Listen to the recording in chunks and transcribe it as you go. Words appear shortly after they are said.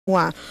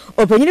wa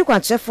opanyini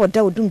kwachefo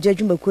da odum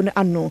jadwumaku no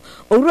ano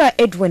owura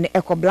Edwin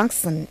Eko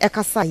Blankson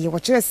ekasa ye wo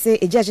kire se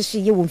eji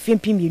ahyehye ye wo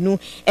mfiempim yinu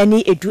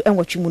ene edu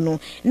enwotwe mu no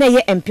na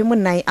ye empem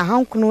nan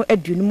ahankono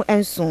adunum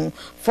enso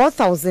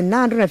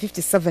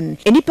 4957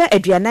 enipa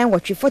aduanan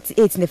nwotwe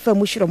 48 ne fa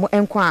mu hiro mo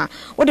enko a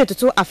wo de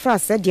toto afra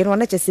se de no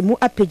na kyese mu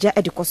apagya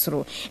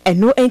edikosoro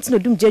eno enti no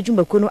dum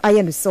jadwumaku no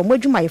aye no se mo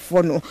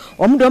adwumayefo no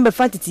omdo be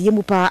fantiti ye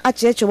mu pa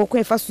acheche wo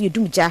kwen fa so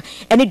yedumja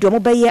ene do mo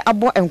beye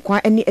abo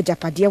enkwa ene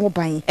ajapade wo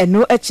ban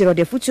eno chiro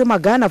de futu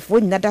magana fo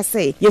nyina da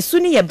se yesu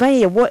ni ye ban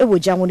ye wo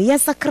ewoja wo ne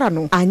yensakra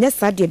no anya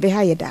sa de be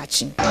ha ye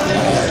daachi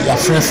ya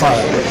frefa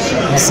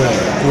na se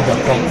ku da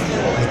ko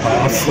ni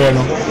pa afre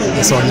no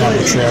de so nya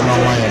be tre no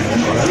wan ye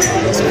correct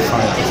so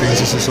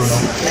fine so no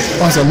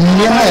on se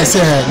ni ma ye se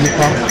ni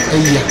pa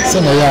eya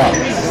se na ya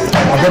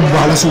abebu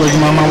ala so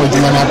wajuma ma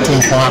wajuma na to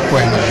nko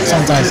akwa na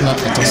sometimes na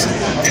etos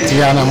ti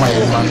ya na ma ye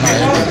man na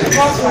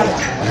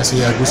ye so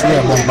ya gusu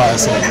ya bomba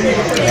se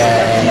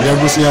ya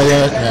gusu ya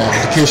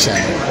education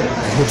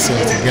hope so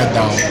to get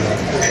down.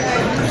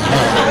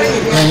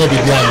 And you be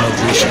behind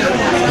immigration.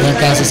 You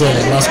can't say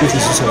last school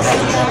is so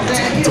hard.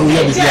 Until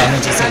you be behind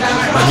it, say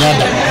when you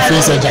have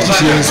face a judge,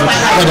 so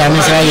what I mean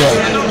say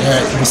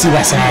you see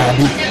what's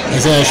happening.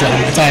 Is there should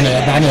be time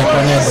a banner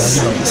corner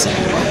say.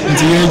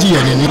 Until you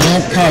and you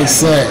can't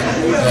say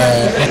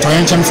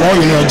attention for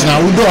you know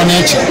now we do on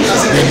nature.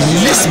 The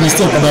least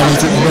mistake about it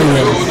very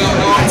well.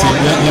 Until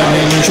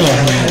you sure